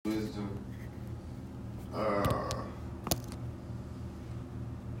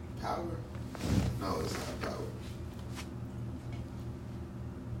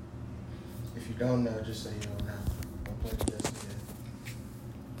don't know, just say you don't know. Don't play the guessing game.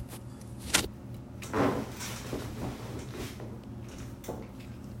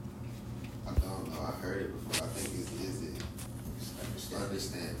 I don't know. I heard it before. I think is it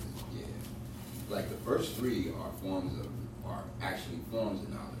understanding. Yeah. Like the first three are actually forms of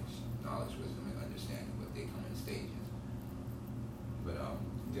knowledge. Knowledge, wisdom, and understanding, but they come in stages. But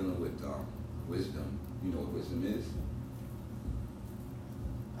dealing with wisdom, you know what wisdom is?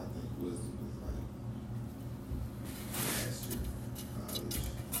 I think wisdom is like mastery, knowledge.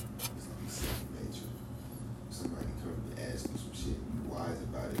 It's like second nature. Somebody come and ask you some shit and be wise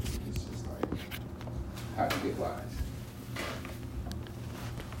about it. It's just like, How to get wise.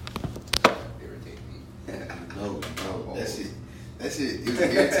 Irritate me. no, that shit is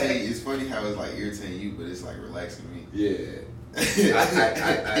irritating. It's funny how it's like irritating you, but it's like relaxing me. Yeah.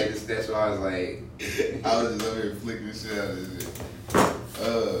 That's why I was like, I was just over here flicking the shit out of this shit.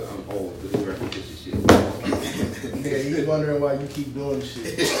 I'm old, but the repetition shit. Yeah, he's wondering why you keep doing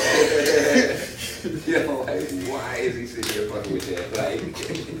shit. You know, like, why is he sitting here fucking with that? Like,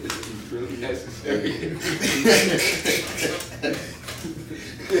 is it really necessary?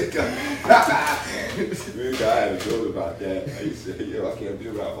 Man, I had a joke about that. I used to say, yo, I can't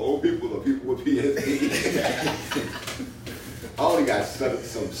deal with old people or people with PTSD. I only got some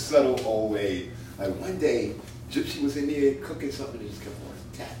subtle old way. Like one day, Gypsy was in there cooking something and just kept on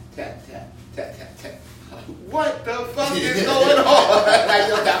tap, tap, tap, tap, tap, tap. Like, what the fuck is going on? Like,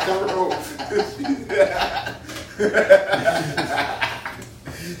 yo, Dr.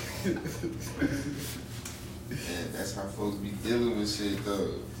 Man, that's how folks be dealing with shit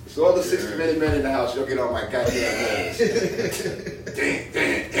though. So all the 60 men in the house, y'all get on my goddamn nerves.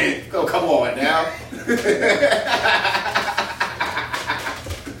 Dang. Oh, come on now.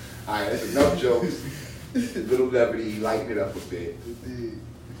 All right, that's enough jokes. Little levity, lighten it up a bit.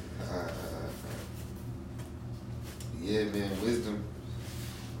 Yeah, man, wisdom.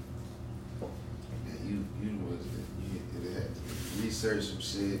 Man, you had to research some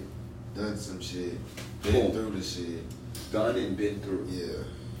shit, done some shit, been through the shit. Done and been through. Yeah.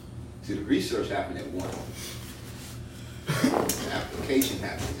 See, the research happened at 1. The application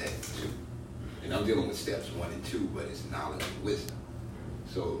happens at 2. And I'm dealing with steps 1 and 2, but it's knowledge and wisdom.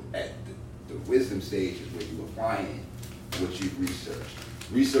 So at the wisdom stage is where you're applying what you've researched.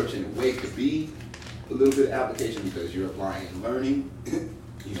 Research in a way could be a little bit of application because you're applying learning,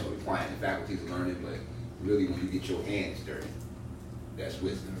 applying the faculties of learning, but really when you get your hands dirty, that's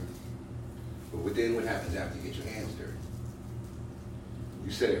wisdom. But then what happens after you get your hands dirty?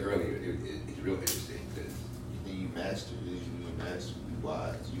 You said it earlier, it's real interesting because You think you mastered it, you mastered, you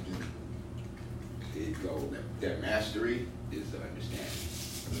wise, you didn't. there you go. That mastery is the understanding.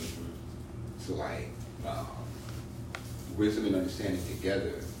 Mm-hmm. So like, wisdom and understanding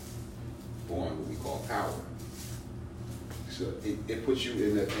together form what we call power. So it puts you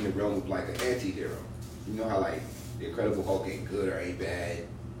in the realm of like an anti-hero. You know how like the Incredible Hulk ain't good or ain't bad,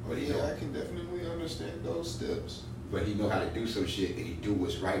 but I can definitely understand those steps. But he know how to do some shit and he do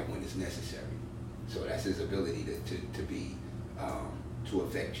what's right when it's necessary. So that's his ability to be to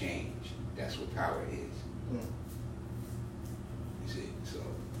affect change. That's what power is. You see, so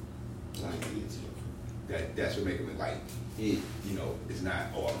that's what makes him like it's not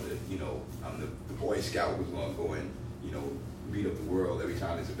I'm the Boy Scout who's gonna go and beat up the world every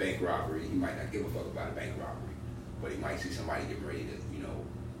time there's a bank robbery. He might not give a fuck about a bank robbery, but he might see somebody getting ready to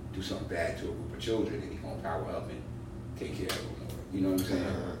do something bad to a group of children and he's gonna power up and take care of them more. You know what I'm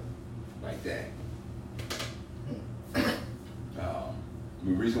saying? Like that.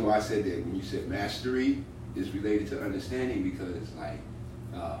 The reason why I said that when you said mastery is related to understanding because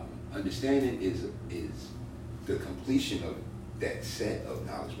understanding is the completion of that set of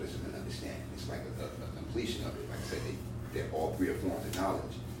knowledge, wisdom, and understanding. It's like a completion of it. Like I said, they're all 3 forms of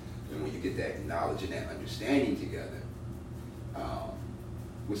knowledge. And when you get that knowledge and that understanding together,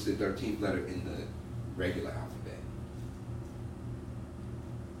 what's the 13th letter in the regular alphabet?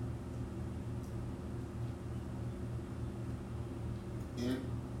 M.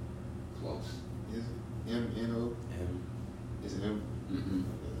 Close. Is it M-N-O? M. Is it M? Mm-hmm.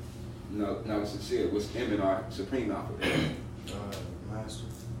 No, it's sincere. What's M in our supreme alphabet? Master.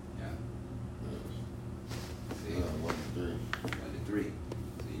 Yeah. See? 1 to 3. 1 to 3. So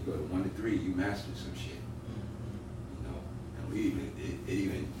you go to 1 to 3, you master some shit. And it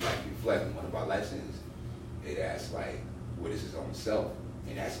even like reflecting one of our lessons, it asks like, what is his own self?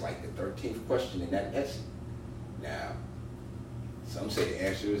 And that's like the 13th question in that lesson. Now, some say the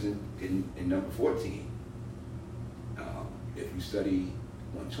answer is in number 14. If you study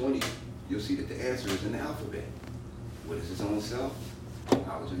 120, you'll see that the answer is in the alphabet. What is his own self?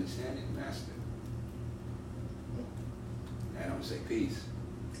 Knowledge, understanding, master. to say peace.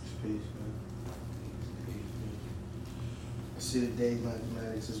 Peace, man. Peace. I see the day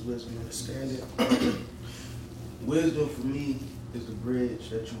mathematics is wisdom understanding. Wisdom for me is the bridge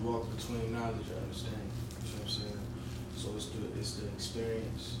that you walk between knowledge and understanding. You know what I'm saying? So it's the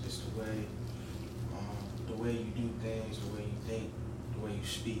experience, it's the way you do things, the way you think, the way you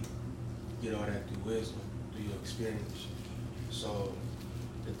speak. You get all that through wisdom, through your experience. So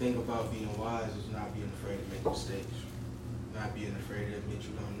the thing about being wise is not being afraid to make mistakes, not being afraid to admit you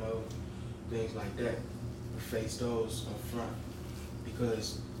don't know, things like that. Face those up front,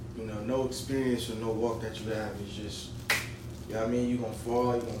 because no experience or no walk that you have is just, you know what I mean, you're gonna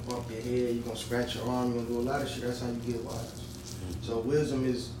fall, you're gonna bump your head, you're gonna scratch your arm, you're gonna do a lot of shit. That's how you get wise. So wisdom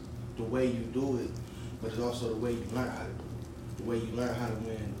is the way you do it, but it's also the way you learn how to do it, the way you learn how to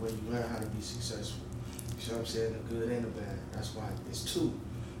win, the way you learn how to be successful. You see what I'm saying? The good and the bad. That's why it's two,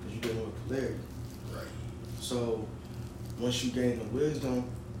 because you're dealing with polarity. Right. So once you gain the wisdom,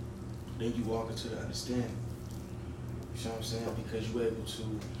 then you walk into the understanding. You see what I'm saying? Because you're able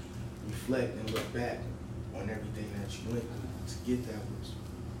to reflect and look back on everything that you went through to get that wisdom.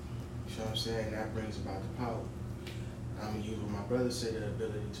 You see what I'm saying? And that brings about the power. I'm gonna use what my brother said, the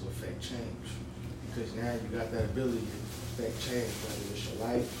ability to affect change. Because now you got that ability to affect change, whether it's your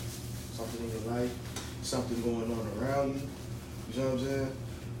life, something in your life, something going on around you. You see what I'm saying?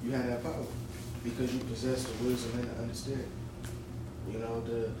 You have that power because you possess the wisdom and the understanding.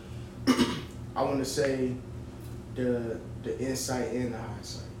 I want to say the insight and the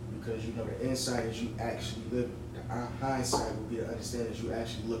hindsight, because the insight is you actually live. The hindsight will be the understanding is you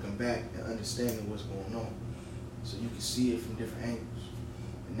actually looking back and understanding what's going on, so you can see it from different angles,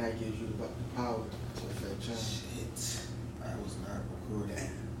 and that gives you the power to affect change. Shit, I was not recording.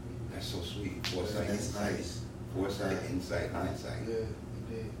 That's so sweet. Foresight, That's insight. nice. Foresight, insight, hindsight. Yeah,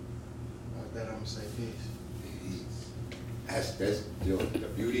 indeed. Like that, I'm gonna say peace. That's the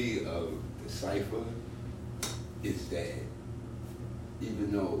beauty of the cipher is that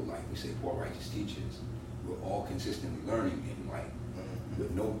even though, like we say, poor righteous teachers, we're all consistently learning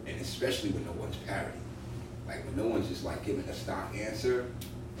and and especially when no one's parody. Like when no one's just like giving a stock answer.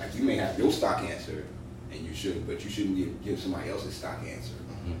 Like you may have your stock answer and you shouldn't, but you shouldn't give somebody else's stock answer.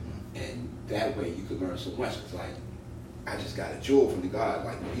 And that way you could learn so much. It's like I just got a jewel from the God.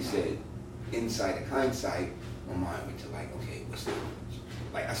 Like when he said insight and hindsight, my mind went to like, okay, what's the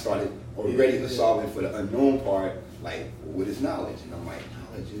like I started already solving for the unknown part, like what is knowledge? And I'm like,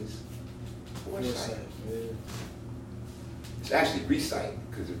 knowledge is foresight. It's actually recite,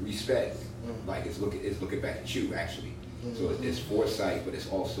 because it's respect. Like it's looking back at you actually. So it's foresight, but it's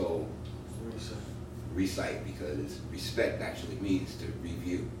also recite, because respect actually means to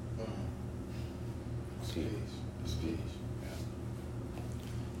review. Peace. Peace.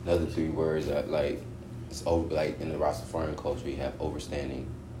 Another three words that like it's over, like in the Rastafarian culture you have overstanding,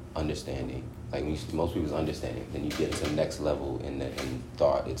 understanding. Like when most people's understanding, then you get to the next level in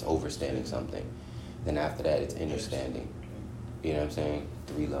thought. It's overstanding something. Then after that, it's understanding. You know what I'm saying?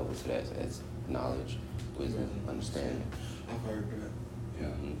 3 levels to that. So that's knowledge, wisdom, understanding. I've heard that.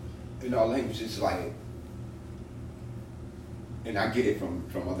 Yeah. Language is like, and I get it from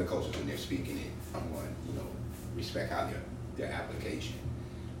other cultures when they're speaking it. I'm going, respect how their application.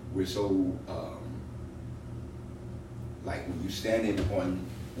 We're so like when you standing on,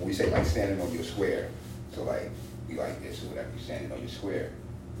 when we say like standing on your square, so like you like this or whatever, you're standing on your square,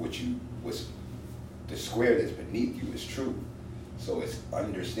 what's the square that's beneath you is true. So it's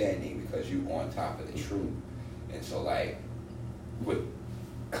understanding because you on top of the truth. And so like with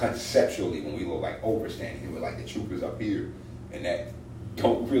conceptually when we look like overstanding, we're like the truth is up here, and that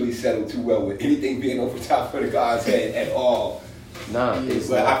don't really settle too well with anything being over top of the God's head at all. Nah, it's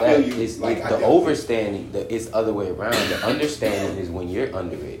but not I feel that. you, It's like, the overstanding. It's the other way around. The understanding is when you're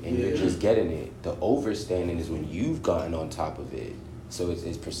under it and you're just getting it. The overstanding is when you've gotten on top of it. So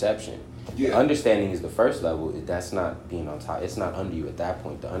it's perception. Yeah. The understanding is the first level. That's not being on top. It's not under you at that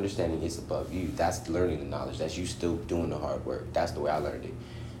point. The understanding is above you. That's learning the knowledge. That's you still doing the hard work. That's the way I learned it.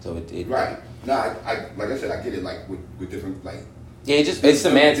 So it right. Nah, I like I said, I get it like with different like. Yeah, it's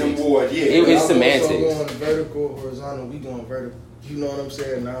semantics. It's semantics. So going vertical, horizontal, we going vertical. You know what I'm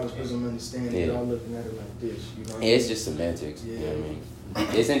saying? Knowledge, wisdom, understanding. Yeah. Y'all looking at it like this. You know what It's just semantics. Yeah. You know what I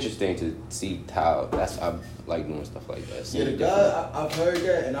mean? It's interesting to see how I like doing stuff like that. Yeah, the God, I've heard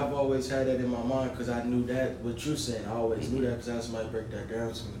that, and I've always had that in my mind because I knew that. What you're saying, I always knew that because I had somebody break that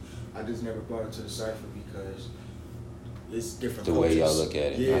down to me. I just never brought it to the cipher because it's different. The cultures. way y'all look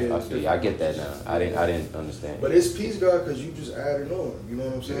at it, Yeah, I feel you. I get that now. I didn't understand. But it's peace, God, because you just added on. You know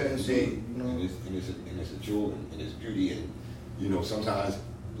what I'm saying? Yeah, So, indeed. you know, And it's a jewel and it's beauty, and sometimes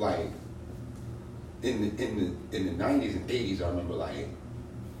like in the 90s and 80s, I remember like,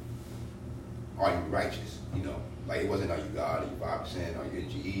 are you righteous? You know, like it wasn't are you God, are you 5%, are you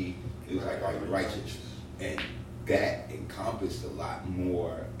NGE? It was like, are you righteous? And that encompassed a lot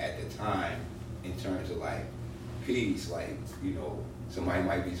more at the time in terms of like peace. Like, you know, somebody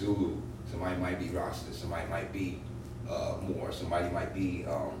might be Zulu, somebody might be Rasta, somebody might be Moor, somebody might be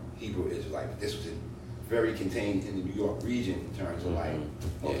Hebrew Israelite. But this was very contained in the New York region in terms of like,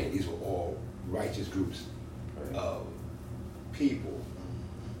 okay, these were all righteous groups of people.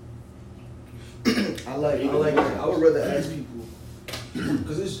 I like that. I would rather ask people,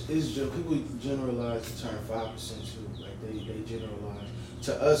 because it's people generalize the term 5% too. Like they generalize.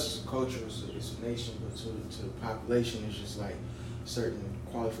 To us, it's a culture, it's a nation, but to the population, it's just like certain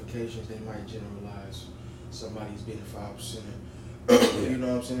qualifications. They might generalize somebody's being 5%. You know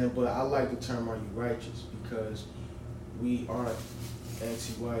what I'm saying? But I like the term "Are you righteous?" because we aren't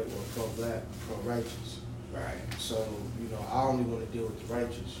anti-white or pro-black, pro-righteous. Right. So, you know, I only want to deal with the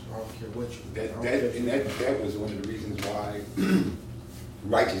righteous. I don't care what you do. That was one of the reasons why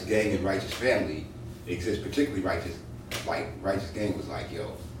Righteous Gang and Righteous Family exists, particularly Righteous. Like, Righteous Gang was like,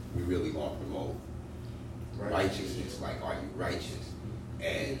 yo, we really want to promote righteousness. Like, are you righteous?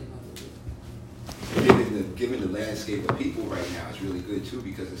 And given the landscape of people right now, it's really good too,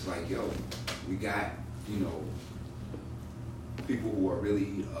 because it's like, yo, we got, you know, people who are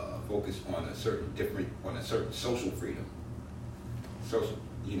really focused on a certain social freedom,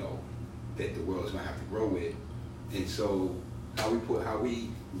 you know, that the world is gonna have to grow with. And so how we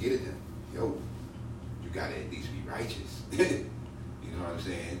get at them, yo, you gotta at least be righteous. You know what I'm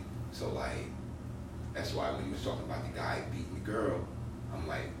saying? So like, that's why when you was talking about the guy beating the girl, I'm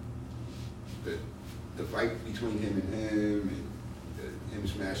like, the fight between him and him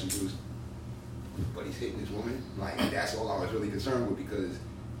smashing dudes, but he's hitting this woman, like that's all I was really concerned with, because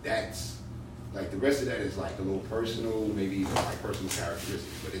that's like the rest of that is like a little personal, maybe even like personal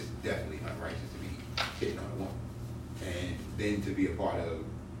characteristics, but it's definitely unrighteous to be hitting on a woman. And then to be a part of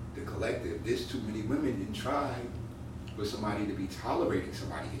the collective, there's too many women in tribe for somebody to be tolerating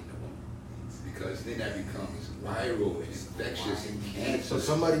somebody hitting a woman, because then that becomes viral and infectious and cancer. So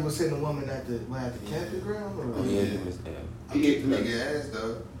somebody was hitting a woman at the campground, or He hit the nigga ass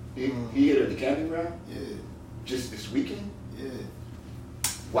though. He hit her at the camping ground? Yeah. Just this weekend? Yeah.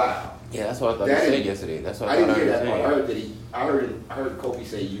 Wow. Yeah, that's what I thought you said yesterday. That's what I didn't thought hear that part. I heard Kofi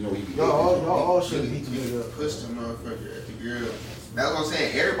say, you know, he be y'all all should have beat the nigga up. Pushed the motherfucker at the girl. That's what I'm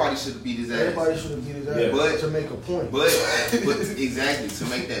saying. Everybody should have beat his ass. Everybody should have beat his ass, but to make a point. But exactly, to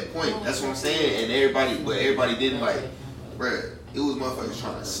make that point. That's what I'm saying. And everybody didn't like, bruh, it was motherfuckers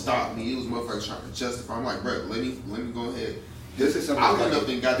trying to stop me. It was motherfuckers trying to justify. I'm like, bruh, let me go ahead. This is something. I went up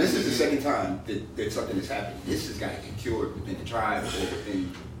and got this is the second time that something has happened. This has got to get cured within the tribe or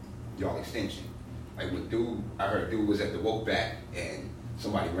within y'all extension. Like with dude, I heard dude was at the woke back and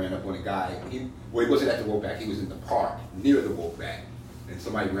somebody ran up on a guy. He wasn't at the woke back. He was in the park near the woke back, and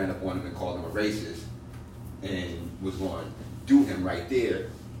somebody ran up on him and called him a racist, and was going to do him right there.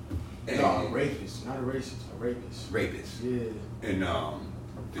 And no, a rapist, not a racist, a rapist. Rapist. Yeah. And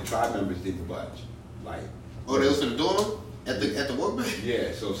the tribe members didn't budge. Like, oh, they was gonna do him at the work bank?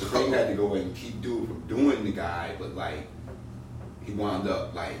 Yeah, so Supreme had to go and keep dude from doing the guy, but like he wound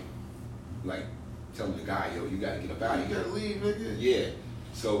up like telling the guy, yo, you gotta get up out of here. You gotta leave, nigga. Yeah.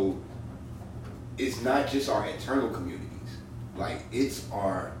 So it's not just our internal communities. Like, it's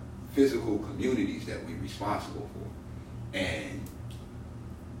our physical communities that we're responsible for. And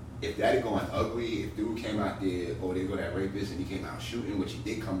if that had gone ugly, if dude came out there, or they go that rapist and he came out shooting, which he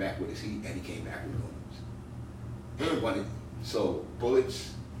did come back with his heat, and he came back with guns. So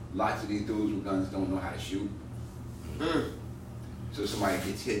bullets, lots of these dudes with guns don't know how to shoot. So somebody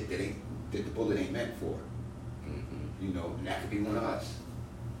gets hit that the bullet ain't meant for. You know, and that could be one of us.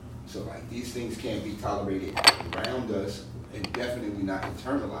 So like, these things can't be tolerated around us, and definitely not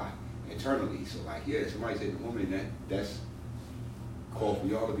internally. So like, yeah, somebody's hitting a woman, and that's call for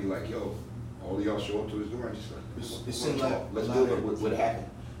y'all to be like, yo, all of y'all show up to his door and just like, it seems like let's deal with what happened.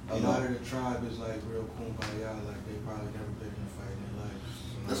 A lot of the tribe is like real kumbaya, like they probably never been in a fight in their life.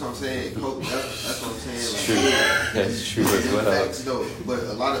 That's what I'm saying. That's what I'm saying. It's true. That's true as well. Facts though, but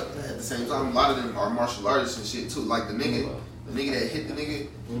a lot of at the same time, a lot of them are martial artists and shit too. Like the nigga that hit the nigga,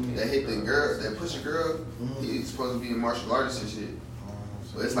 that hit the girl, that pushed the girl, he's supposed to be a martial artist and shit.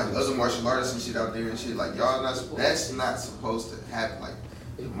 But it's like other martial artists and shit out there and shit. Like y'all that's not supposed to happen. Like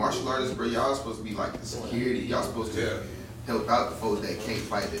the martial artists, bro, y'all supposed to be like the security. Y'all supposed to help out the folks that can't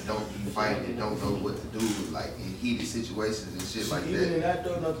fight, that don't be fighting, that don't know what to do, like in heated situations and shit like that. Even in that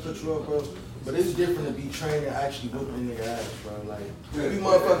though, not to cut you up, bro, but it's different to be trained and actually whooping nigga ass, bro. Like, we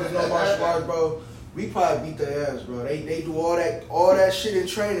motherfuckers know martial arts, bro. we probably beat their ass, bro. They do all that shit in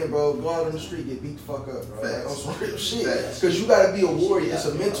training, bro. Go out on the street, get beat the fuck up, bro. Like, on some real shit. Because you gotta be a warrior. It's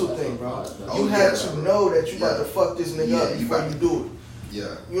a mental thing, bro. You have to know that you about to fuck this nigga up before you do it.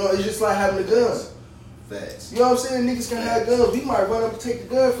 Yeah. You know, it's just like having a gun. Facts. You know what I'm saying? Niggas can have guns. We might run up and take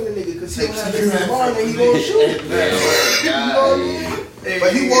the gun from the nigga because he don't have this in his mind and he gonna shoot it. You know what I mean?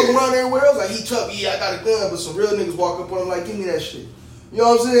 But he walk around everywhere else like he tough. Yeah, I got a gun. But some real niggas walk up on him like, give me that shit. You know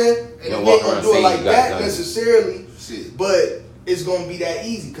what I'm saying? And they ain't gonna do it like that necessarily. But it's gonna be that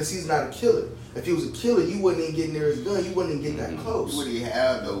easy because he's not a killer. If he was a killer, you wouldn't even get near his gun. You wouldn't even get that close. You wouldn't even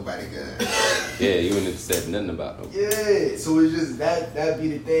have nobody gun. Yeah, you wouldn't have said nothing about him. Yeah, so it's just that be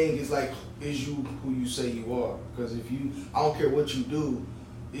the thing. It's like, is you who you say you are? Because if you, I don't care what you do,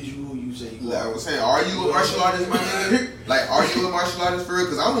 is you who you say you like are? I was saying, are you a martial artist, my nigga? Like, are you a martial artist for real?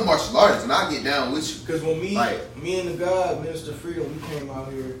 Because I'm a martial artist and I get down with you. Because when me and the guy, Minister Freedom, we came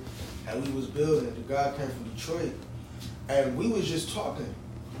out here and we was building. The guy came from Detroit, and we was just talking.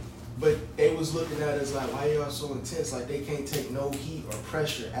 But they was looking at us like, why y'all so intense? Like they can't take no heat or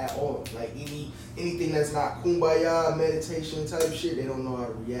pressure at all. Like anything that's not kumbaya, meditation type shit, they don't know how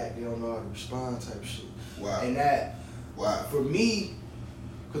to react. They don't know how to respond type shit. Wow. And that, for me,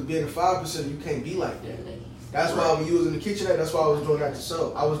 because being a 5%, you can't be like that. That's why when you was in the kitchen, that's why I was doing that to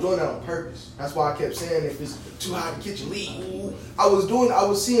Soul. I was doing that on purpose. That's why I kept saying if it's too hot in the kitchen, leave. Ooh. I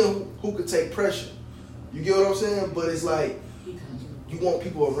was seeing who could take pressure. You get what I'm saying? But it's like, you want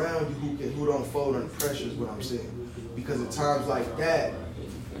people around you who don't fold under pressure is what I'm saying. Because at times like that,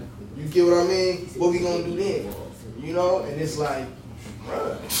 you get what I mean? What we gonna do then? You know? And it's like,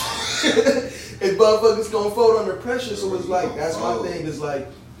 bruh. If motherfuckers gonna fold under pressure, so it's like, that's my thing. It's like,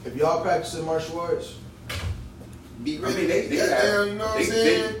 if y'all practicing martial arts, be I mean, they get down, you know what I'm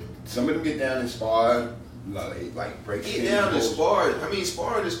saying? Some of them get down and spar, like break. Get down and spar. I mean,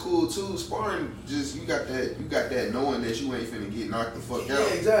 sparring is cool too. Sparring, just you got that knowing that you ain't finna get knocked the fuck out.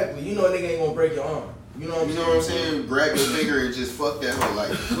 Yeah, exactly. You know a nigga ain't gonna break your arm. You know what I'm saying? Grab your finger and just fuck that hoe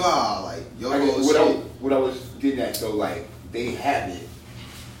like, blah, like yo. What I was getting at, so like they have it.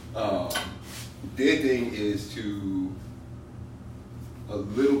 Their thing is to a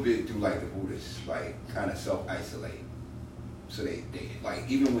little bit do like the Buddhists, like kind of self-isolate. So they like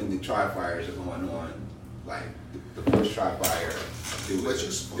even when the tri-fires are going on, like the first tri-fire, there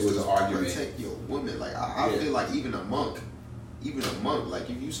was an argument. Protect your woman. Like I feel like even a monk, like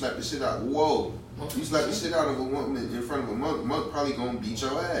if you slap the shit out, you slap the shit out of a woman in front of a monk probably gonna beat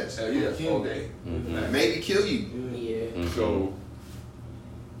your ass. Hell yeah, all day. Mm-hmm. Maybe kill you. Yeah. Mm-hmm. So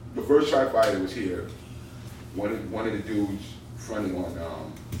the first tri-fire that was here, one of the dudes fronting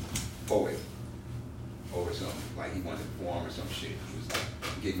on Poet over something, like he wanted to perform or some shit. He was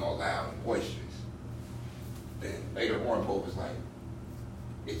like getting all loud and boisterous. Then later Warren Pope was like,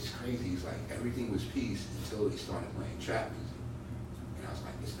 it's crazy. He's like, everything was peace until they started playing trap music. And I was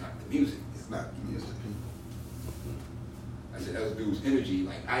like, it's not the music. It's not the music. I said, that was dude's energy.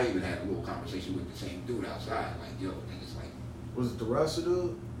 Like, I even had a little conversation with the same dude outside. Like, yo, niggas like. Was it the Rasta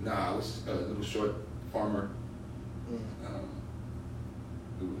dude? Nah, it was a little short farmer.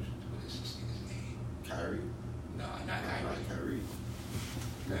 What is this nigga's name? Kyrie. Nah, not Kyrie. Kyrie.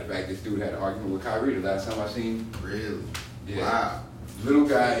 Matter of fact, this dude had an argument with Kyrie the last time I seen him. Really? Yeah. Wow. Little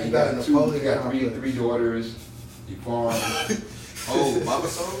guy, he got three daughters. He farms. Oh, Baba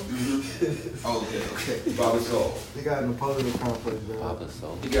Soul? Mm-hmm. Oh, okay. Baba Soul. They got a Napoleon complex, bro. Baba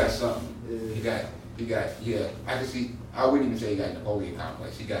Soul. He got something. Yeah. He got, yeah. I can see, I wouldn't even say he got a Napoleon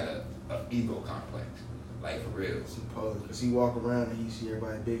complex. He got a ego complex. Like, for real. Because he walk around and he see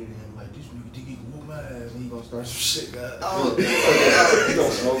everybody bigger than him. Like, this nigga think he can whoop my ass and he gonna start some shit, guys. Oh, He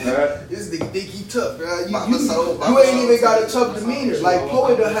don't smoke that. This nigga think he tough, bro. You Baba ain't Soul, even got a tough demeanor. Like,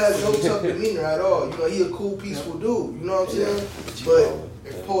 Poet has no tough demeanor at all. You know, he a cool, peaceful dude. You know what I'm saying? But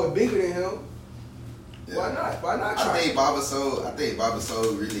if Poet bigger than him, why not? Why not try? I think Baba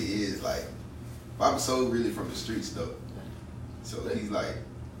Soul really is like, Baba Soul really from the streets though. So he's like,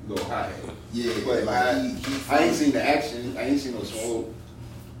 Little high. yeah, But like I ain't seen the action. I ain't seen no smoke.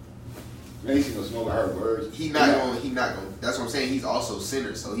 I ain't seen no smoke. I heard words. He not gonna. That's what I'm saying. He's also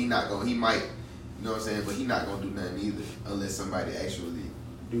centered, so he not gonna. He might, you know what I'm saying. But he not gonna do nothing either, unless somebody actually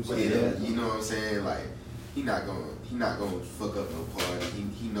Do hit him. You know what I'm saying? Like he not gonna fuck up no party.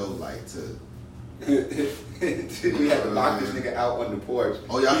 He know like to. We had to lock this nigga out on the porch.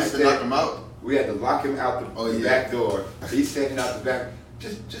 Oh, y'all had to knock him out. We had to lock him out the back door. He's standing out the back.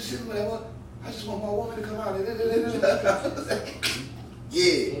 Just sit whatever. I just want my woman to come out.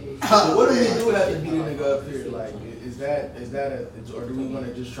 Yeah. So what do we do have to beat a nigga up here? Like, is that or do we want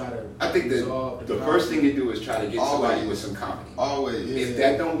to just try to? I think the first thing you do is try to get somebody with some comedy. Always. If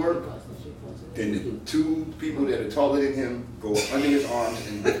that don't work, then the two people that are taller than him go up under his arms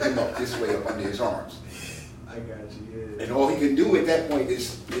and lift him up this way up under his arms. I got you, yeah. And all he can do at that point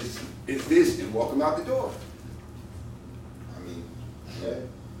is this and walk him out the door. I mean, yeah.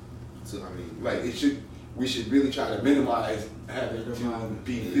 So I mean, Like we should really try to minimize having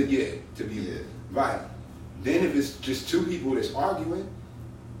to be violent. Then if it's just two people that's arguing,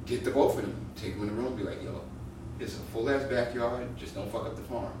 get the both of them, take them in the room, and be like, yo, it's a full ass backyard, just don't fuck up the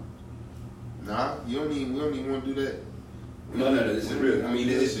farm. nah, we don't even want to do that. No, this is real. I mean,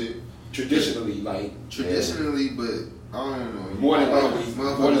 it's traditionally, traditionally, but I don't know. more than likely,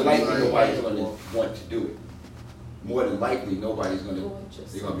 Motherfuckers be nobody's gonna want to do it. More than likely, nobody's gonna.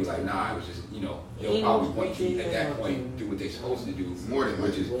 They're gonna be like, nah, I was just, they'll probably want to at that point do what they're supposed to do, More than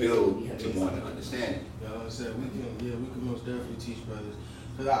which is build to want to understand it. You know what I'm saying? We can most definitely teach brothers.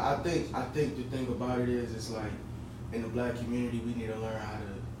 Cause I think the thing about it is, it's like in the black community, we need to learn how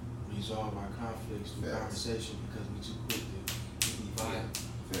to resolve our conflicts through conversation because we too quick to be violent.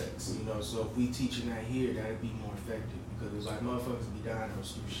 Facts. So if we teaching that here, that'd be more effective because it's like motherfuckers be dying over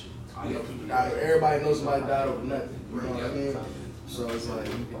stupid shit. I know people die. Everybody knows somebody died over nothing. You know what I mean? So it's like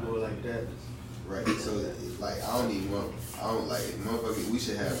we can do it like that. Right. So like I don't like motherfuckers. We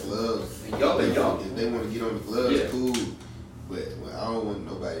should have gloves. And y'all are young. If they want to get on the gloves, cool. But I don't want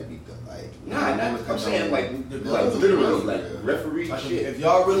nobody to be like. I'm saying like literally like referee Like shit. if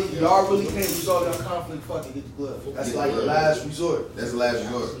y'all really can't resolve your conflict, fucking get the glove. That's like the last resort. That's the last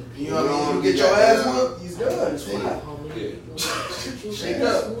resort. You know what I mean? You get your ass whooped, he's done. It's fine. Yeah. Shake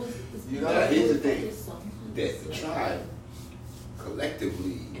up. You know Now, here's the thing, that the tribe,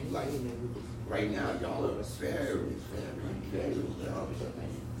 collectively, like, right now, y'all are very young.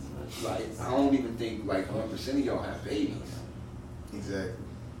 Like, I don't even think, like, 100% of y'all have babies. Exactly.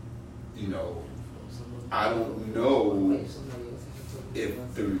 I don't know if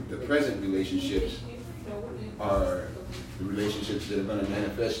the present relationships are the relationships that are going to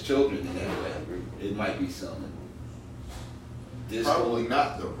manifest children in that way. It might be some. Probably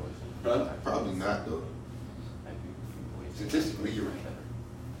not though. Huh? Probably not though. Statistically, you're right.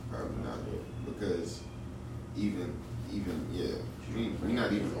 Probably not though. Because even we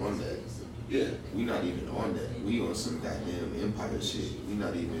not even on that. Yeah. We not even on that. We on some goddamn empire shit. We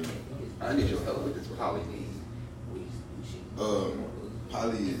not even. I need your help with this poly thing.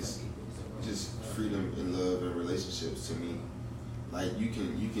 Poly is just freedom and love and relationships to me. Like you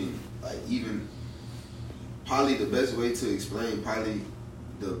can like even poly. The best way to explain poly,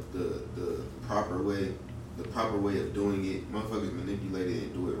 the proper way of doing it. Motherfuckers manipulate it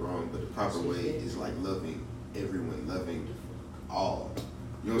and do it wrong, but the proper way is like loving everyone, loving all.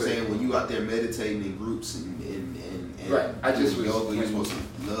 You know what I'm saying? When you out there meditating in groups and right. I just was yoga, you're supposed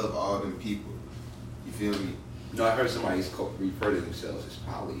to love all them people. You feel me? No, I heard somebody refer to themselves as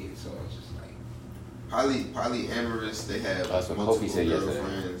poly, and so it's just like polyamorous. They have That's what multiple Kofi said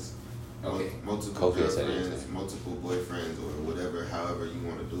girlfriends, multiple Kofi said girlfriends, multiple boyfriends, or whatever. However you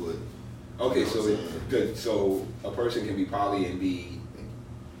want to do it. okay. You know So so a person can be poly and be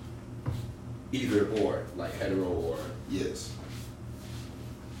either or, like hetero or yes.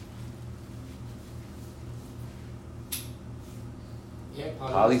 Yeah,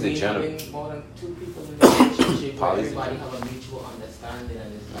 Poly's a general. having more than two people in the relationship where Poly's everybody have a mutual understanding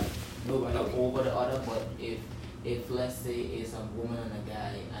and it's like nobody over the other. But if let's say it's a woman and a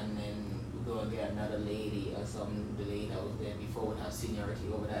guy and then we go and get another lady or the lady that was there before would have seniority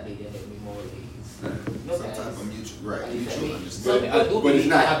over that lady and there'd be more ladies. Some type of mutual, right? Mutual understanding. Some people do but it's believe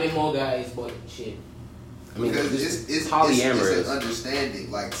not having more guys, but shit. I mean, because it's polyamorous. It's an understanding.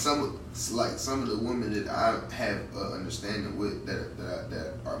 Like some of the women that I have understanding with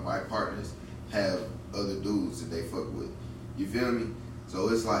that are my partners have other dudes that they fuck with. You feel me? So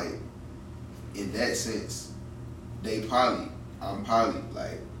it's like in that sense, they poly. I'm poly.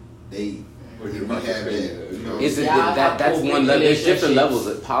 Like they. Well, We you're have much that. You know. Is it Yeah, that's open one level? There's different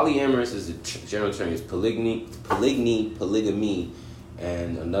relationships. levels. Polyamorous is a general term. It's polygamy,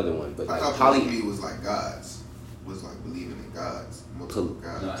 and another one. But I like thought polygamy was like gods. Was like believing in gods. Multiple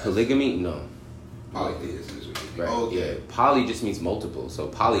gods. No. polygamy, no. polytheism is what you think. Right. Oh, okay. Yeah. Poly just means multiple. So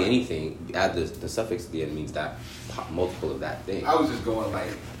poly anything. Add the suffix at the end means that multiple of that thing. I was just going like,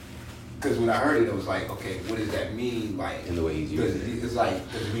 because when I heard it, it was like, okay, what does that mean? Like, In the way he's does using it. it's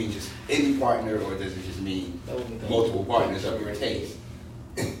like, does it mean just any partner, or does it just mean multiple partners of your taste?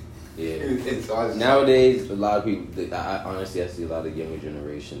 Yeah. And so I was Nowadays, a lot of people. I honestly see a lot of younger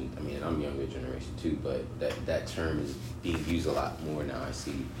generation. I mean, I'm younger generation too, but that term is being used a lot more now. I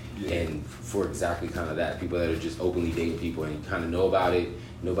see, Yeah. and for exactly kind of that, people that are just openly dating people and kind of know about it.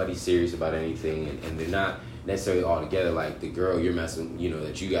 Nobody's serious about anything, and they're not. necessarily all together. Like the girl you're messing, you know,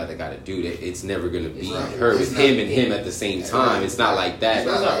 that you got to do that. It's never gonna be Right. her. It's It's not- him and him at the same time. It's not like that. It's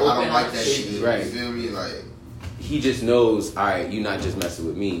not like, I don't like that Right. shit. Right. You feel me? Like, He just knows, all right, you're not just messing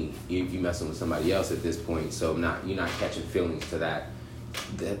with me. You messing with somebody else at this point. So you're not catching feelings to that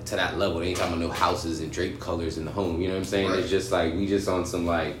level. They ain't talking about no houses and drape colors in the home. You know what I'm saying? Right. It's just like we just on some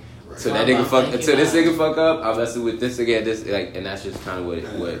like. Right. So Well, that nigga I'm fuck. thinking So this about- nigga fuck up. I'm messing with this again. This like, and that's just kind of what.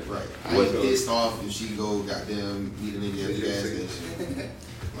 right. I What- ain't pissed off if she go goddamn meet a nigga at the gas station.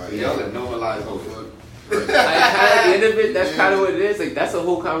 Like, Y'all are normalized over. Like, at the end of it, that's kind of what it is. Like that's a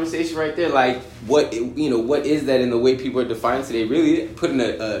whole conversation right there. Like what what is that in the way people are defined today? Really putting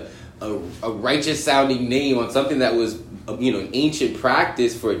a righteous sounding name on something that was an ancient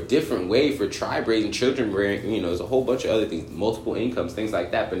practice for a different way for tribe raising children. There's a whole bunch of other things, multiple incomes, things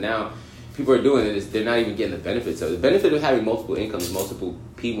like that. But now people are doing it. They're not even getting the benefits of it. The benefit of having multiple incomes, multiple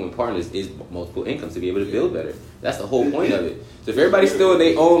people and partners is multiple incomes to be able to build better. That's the whole point of it. So if everybody's still in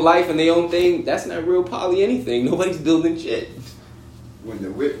their own life and their own thing, that's not real poly anything. Nobody's building shit.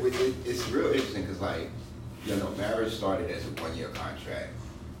 It's real interesting because marriage started as a 1-year contract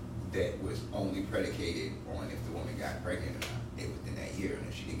that was only predicated on if the woman got pregnant or not. It within that year, and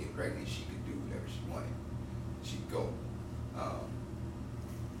if she didn't get pregnant, she could do whatever she wanted. She'd go.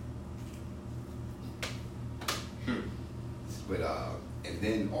 But and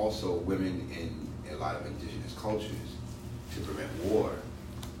then also women in a lot of indigenous cultures, to prevent war,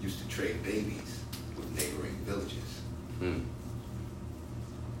 used to trade babies with neighboring villages.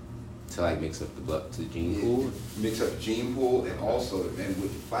 To like mix up the blood to the gene Yeah, pool. mix up the gene pool, and also the men would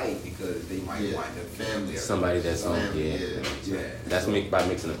fight because they might wind up family. Somebody that's on Yeah. That's by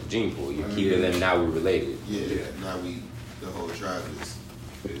mixing up the gene pool. You're keeping them now we're related. Yeah. Now the whole tribe is.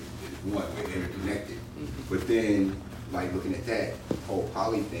 One, we're interconnected. But then, looking at that whole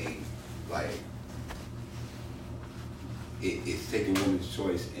poly thing, it's taking women's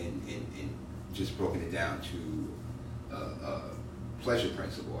choice and just broken it down to a pleasure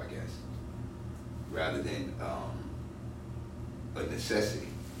principle, I guess, rather than a necessity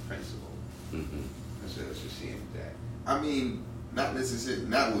principle. Mm-hmm. So let's just see with that. I mean, not necessarily,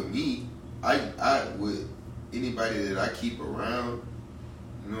 not with me. I with anybody that I keep around,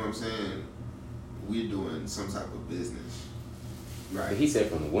 you know what I'm saying? We're doing some type of business. But he said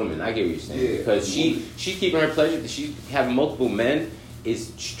from the woman. I get what you're saying. Yeah, Because from the she's keeping her pleasure. She's having multiple men.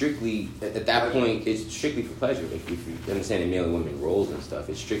 Is strictly at that point. It's strictly for pleasure. If you understand the male and women roles and stuff,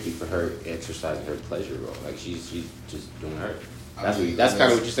 it's strictly for her exercising her pleasure role. Like she's just doing her. That's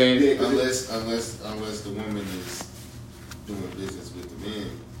kind of what you're saying. Yeah, unless the woman is doing business with the men.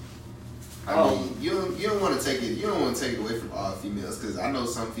 I mean, you don't want to take it. You don't want to take it away from all females, because I know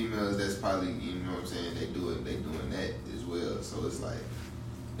some females that's probably, you know what I'm saying, they doing that as well. So it's like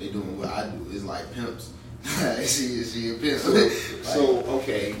they doing what I do. It's like pimps. she a pimp.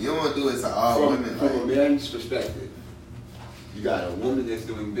 Okay. You don't want to do it to all women. From a man's perspective, you got a woman that's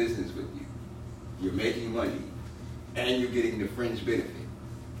doing business with you. You're making money, and you're getting the fringe benefit.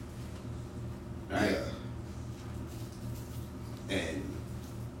 Right? Yeah. And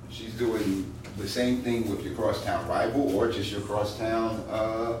she's doing the same thing with your crosstown rival, or just your crosstown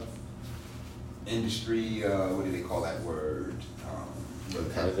industry. What do they call that word?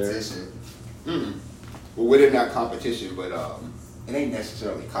 Competition. Well, we're not competition, but it ain't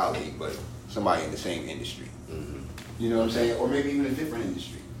necessarily colleague, but somebody in the same industry. Mm-hmm. You know what I'm saying? Or maybe even a different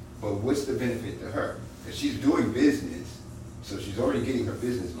industry. But what's the benefit to her? If she's doing business, so she's already getting her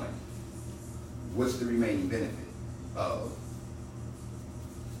business money. What's the remaining benefit of,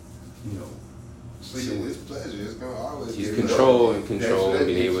 sleeping with? It's pleasure. It's gonna always She's be control That's and what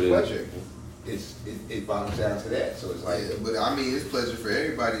being able it's to. pleasure. It boils down to that. So it's like, Yeah, but I mean, it's pleasure for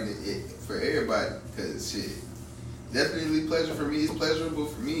everybody. Cause shit, definitely pleasure for me. It's pleasurable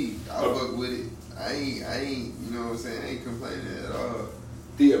for me. I fuck with it. I ain't. You know what I'm saying? I ain't complaining at all.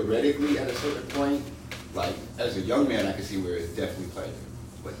 theoretically, at a certain point, as a young man, I can see where it's definitely pleasure.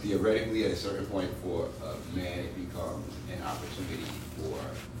 But theoretically, at a certain point, for a man, it becomes an opportunity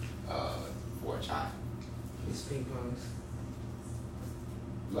for a child. It's ping pongs.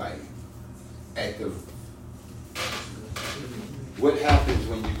 What happens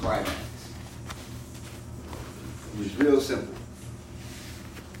when you climax? It's real simple.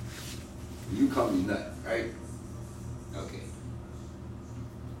 You come, you nut, right? Okay.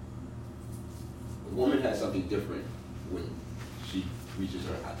 A woman has something different when she reaches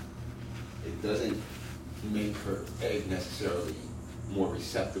her height. It doesn't make her egg necessarily more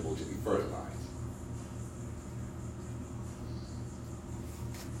receptible to be fertilized.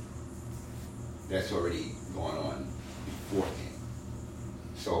 That's already gone on beforehand.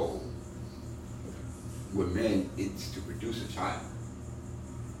 So with men, it's to produce a child.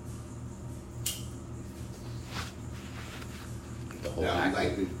 The whole Now,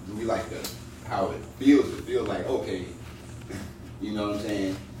 act. we like the how it feels. It feels like, okay, you know what I'm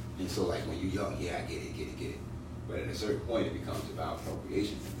saying? And so like when you're young, yeah, I get it. But at a certain point, it becomes about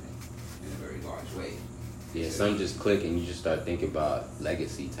procreation in a very large way. Yeah, some just click and you just start thinking about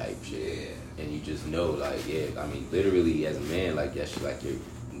legacy type shit. Yeah. And you just know, like, yeah, I mean, literally as a man, like, that's like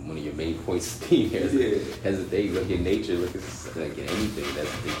one of your main points of being as a thing. Look at nature, look at like anything.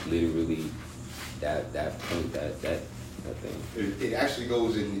 That's literally that point, that thing. It actually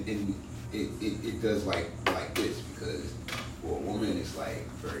goes in it does like this, because for a woman, it's like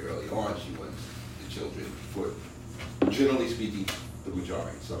very early on she wants the children, for generally speaking, the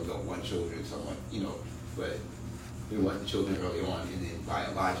majority. Some don't want children, some want, but they want the children early on, and then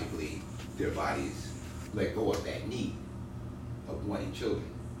biologically their bodies let go of that need of wanting children.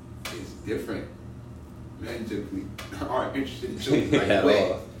 It's different. Men typically aren't interested in children right At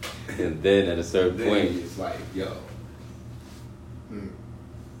away. all. And then at a certain Then point, it's like, yo.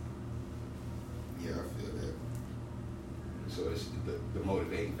 Yeah, I feel that. So it's the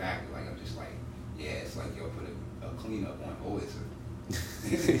motivating factor. Like, I'm just like, yeah, it's like, yo, put a cleanup on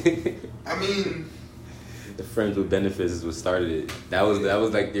Oasis. I mean, the friends with benefits is what started it. That was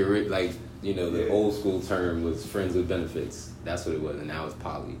like the old school term was friends with benefits. That's what it was, and now it's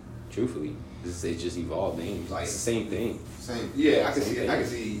poly. Truthfully, it just evolved names. Like, it's the same thing. same. Yeah, I can Same see. thing. I can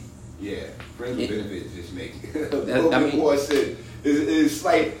see. Yeah, friends with benefits just make a That- little I bit mean- more sense. It's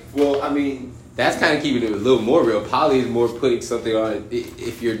like, well, I mean, That's kind of keeping it a little more real. Poly is more putting something on it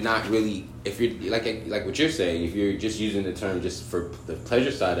if you're not really, if you're like what you're saying, if you're just using the term just for the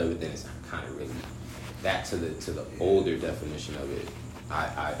pleasure side of it, then it's kind of really that to the older definition of it.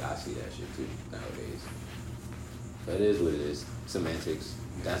 I see that shit too nowadays. But it is what it is. Semantics.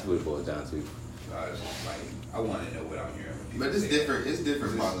 That's what it boils down to. it's just like, I want to know what I'm hearing. When people But it's say different. that. It's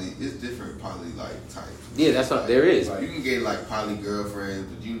different It's- poly. It's different poly like types. Yeah, that's what there is. You can get like poly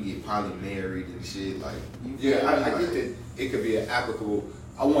girlfriends, but you can get poly married and shit. Like, Yeah, I get that it could be applicable.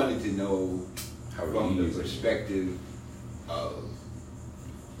 I wanted to know from the perspective of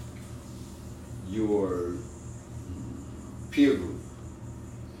your peer group.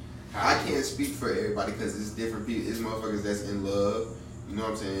 I can't speak for everybody because it's different people. It's motherfuckers that's in love. You know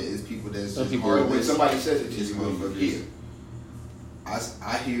what I'm saying? It's people that's Some just people hard When with somebody says it to it's you, what do you motherfuckers. hear?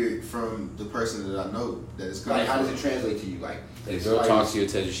 I hear it from the person that I know that is coming Like, how does from. it translate to you? Like, A it's girl like- talks to you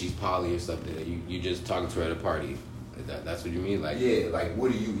and tells you she's poly or something, and you just talking to her at a party. That's what you mean? Like, Yeah, like,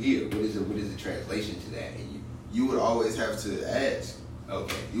 what do you hear? What is the translation to that? And You would always have to ask.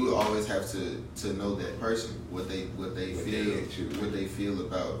 okay. You would always have to know that person, what they What feel, they into. what they feel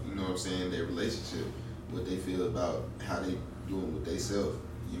about, you know what I'm saying, their relationship, what they feel about how they doing with themselves,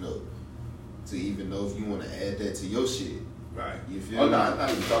 you know, to even know if you want to add that to your shit. Right. You feel Oh, me? no, I'm not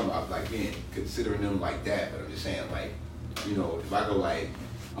even talking about, like, being, considering them like that, but I'm just saying, like, if I go, like,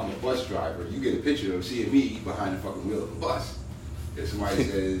 I'm a bus driver, you get a picture of seeing me behind the fucking wheel of a bus. If somebody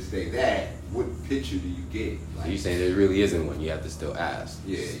says that, what picture do you get? so you saying there really isn't one? You have to still ask.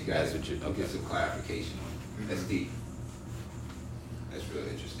 Yeah, you got That's what you're. to get some clarification on it. That's deep. That's real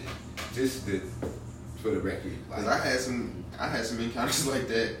interesting. Just for the record, Cause like, I had some encounters like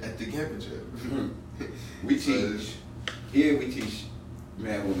that at the camping trip. we teach, here we teach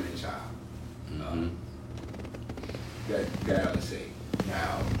man, woman, and child. Mhm. That I would say.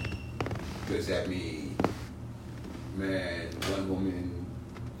 Now, does that mean man, one woman,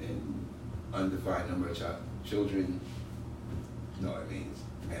 and undefined number of children? No, it means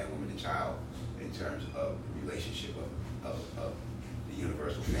man, woman, and child in terms of the relationship of the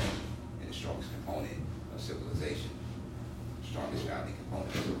universal family and the strongest component of civilization. Strongest family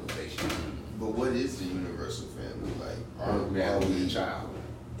component of civilization. But what is the universal family like? Man, are woman, we? and child.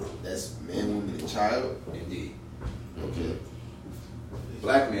 That's man, woman, and child. Indeed. Okay.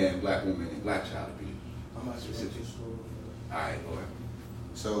 Black man, black woman, and black child would be I'm not specific. All right, Lord.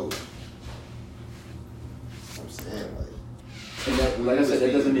 So I'm saying like. And that, like I said,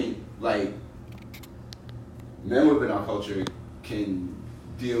 that doesn't mean, like, men within our culture can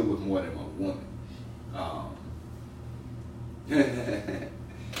deal with more than one woman.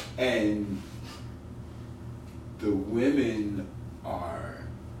 And the women are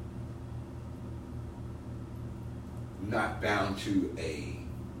not bound to a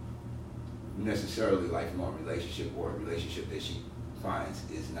necessarily lifelong relationship or a relationship that she finds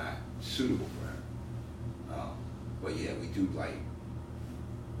is not suitable for her. But yeah, we do like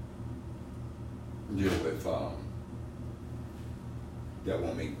deal with that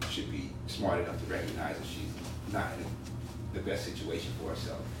woman should be smart enough to recognize that she's not in the best situation for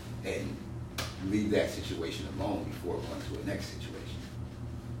herself, and leave that situation alone before going to a next situation.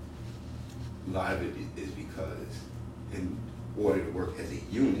 A lot of it is because in order to work as a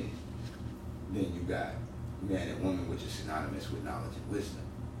unit, then you got man and woman, which is synonymous with knowledge and wisdom.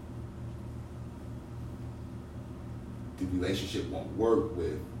 The relationship won't work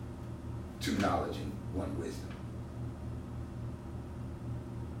with two knowledge and one wisdom,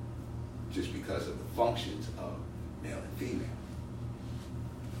 just because of the functions of male and female.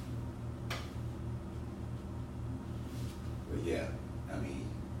 But yeah, I mean,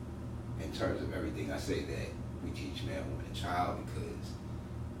 in terms of everything, I say that we teach man, woman, and child because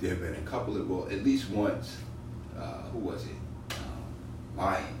there have been a couple of, well, at least once, who was it?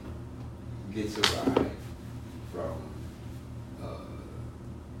 Lion gets a ride from,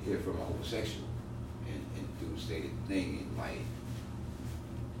 here from a homosexual and dude stated the thing and like,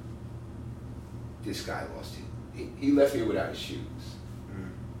 this guy lost it. He left here without his shoes.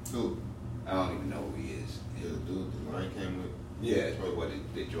 Who? I don't even know who he is. Yeah, the dude the Lion came with. Yeah,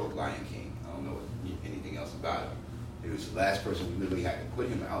 they drove Lion King. I don't know anything else about him. It was the last person we literally had to put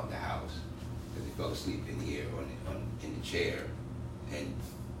him out the house because he fell asleep in here in the chair, and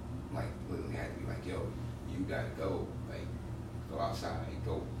like literally had to be like, yo, you gotta go, like go outside,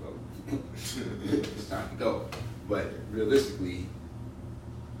 go. It's time to go. But realistically,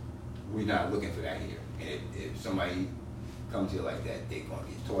 we're not looking for that here. And if somebody comes here like that, they're gonna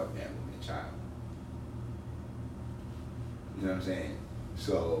get taught man, woman, and child. You know what I'm saying?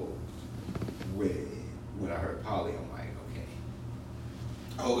 So when I heard Polly, I'm like, okay.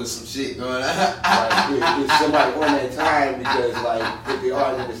 Oh, there's some shit going on. Like, it's somebody on that time because like if they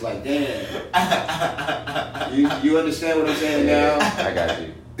are, then it's like, damn. You understand what I'm saying now? I got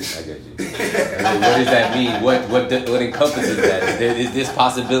you. What does that mean? What encompasses that? Is this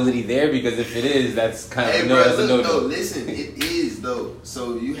possibility there? Because if it is, that's kind of that's a no. No, listen, it is though.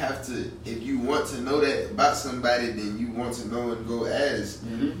 So you have to, if you want to know that about somebody, then you want to know and go ask.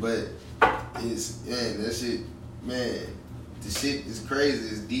 Mm-hmm. But it's that shit, man. The shit is crazy.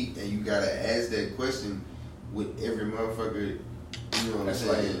 It's deep, and you gotta ask that question with every motherfucker. You know what I'm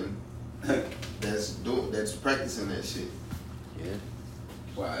saying? That's practicing that shit. Yeah.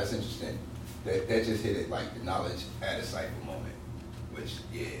 Wow, that's interesting. That just hit it like the knowledge at a cycle moment, which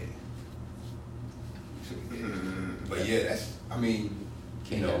But yeah, that's, I mean,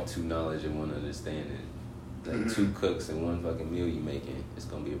 Can't have two knowledge and one understanding. Like two cooks and one fucking meal you making, it's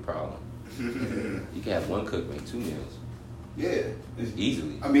gonna be a problem. You can have one cook make two meals. Yeah,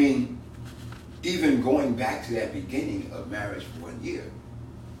 Easily. I mean, even going back to that beginning of marriage for 1 year,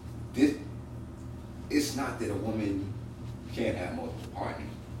 it's not that a woman can't have multiple partners.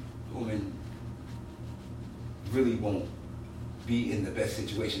 A woman really won't be in the best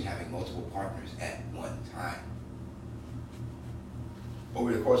situation having multiple partners at one time.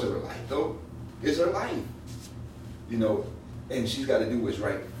 Over the course of her life, though, it's her life. You know, and she's got to do what's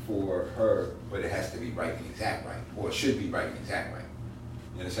right for her, but it has to be right and exact right, or it should be right and exact right.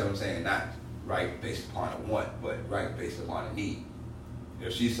 You understand what I'm saying? Not right based upon a want, but right based upon a need.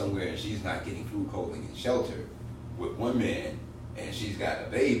 If she's somewhere and she's not getting food, clothing, and shelter with one man, and she's got a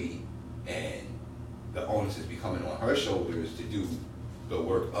baby, and the onus is becoming on her shoulders to do the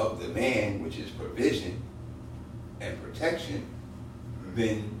work of the man, which is provision and protection,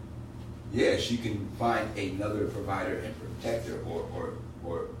 then yeah, she can find another provider and protector, or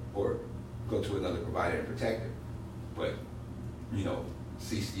go to another provider and protector. But, you know,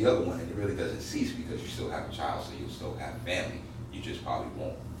 cease the other one, and it really doesn't cease because you still have a child, so you'll still have family. You just probably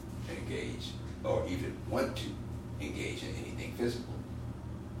won't engage or even want to engage in anything physical.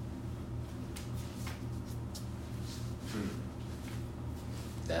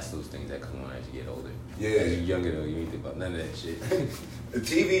 That's those things that come on as you get older. Yeah. As you're younger though, you ain't think about none of that shit. The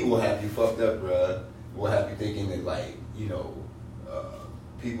TV will have you fucked up, bruh. Will have you thinking that, like, you know,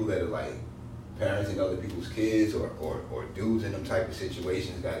 people that are like parenting other people's kids or dudes in them type of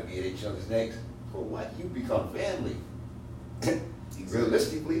situations got to be at each other's necks. For what? You become family.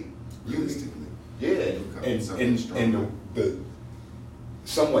 Realistically. Yeah. And the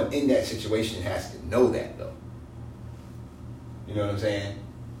someone in that situation has to know that, though. You know what I'm saying?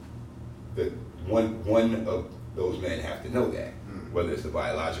 The one of those men have to know that, whether it's the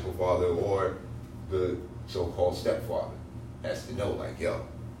biological father or the so-called stepfather has to know, like, yo,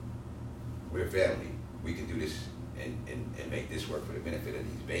 we're family. We can do this and make this work for the benefit of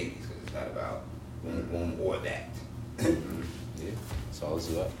these babies, because it's not about boom or that. Yeah, that's all it's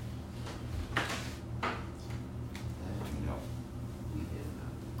about. You know.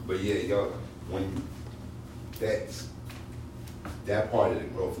 But yeah, y'all, when that part of the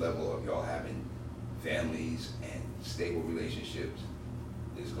growth level of y'all having families and stable relationships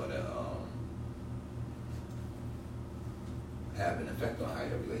is gonna have an effect on how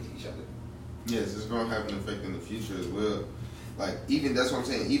you relate to each other. Yes, it's gonna have an effect in the future as well. Like even that's what I'm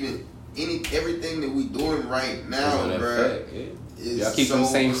saying. Even everything that we doing right now, bro, is y'all keep so them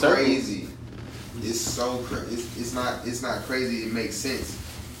same crazy. It's so crazy. It's not crazy. It makes sense.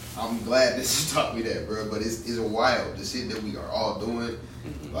 I'm glad that you taught me that, bro. But it's wild the shit that we are all doing.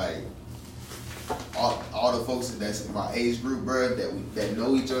 Like all the folks that's in my age group, bro, that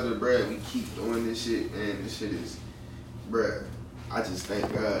know each other, bro. We keep doing this shit, and this shit is, bro. I just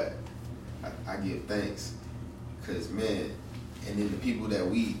thank God. I give thanks, cause man, and then the people that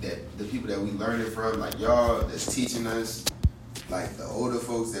we learn it from, like y'all, that's teaching us, like the older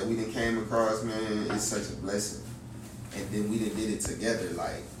folks that we done came across, man, it's such a blessing. And then we done did it together,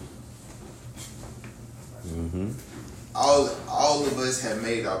 like all of us have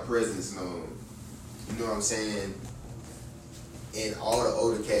made our presence known. You know what I'm saying? And all the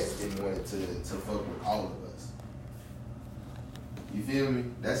older cats didn't want to fuck with all of us. You feel me?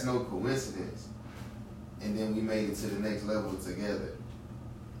 That's no coincidence. And then we made it to the next level together.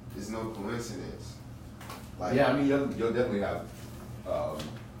 It's no coincidence. Like, yeah, I mean, you'll definitely have.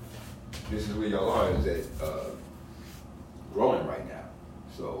 This is where y'all are is at growing right now.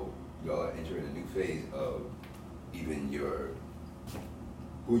 So y'all are entering a new phase of even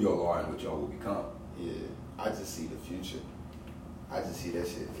who y'all are and what y'all will become. yeah, I just see the future. I just see that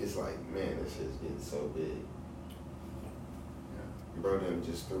shit. It's like, man, that shit's getting so big. Bro, them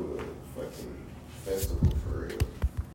just threw a fucking festival for real.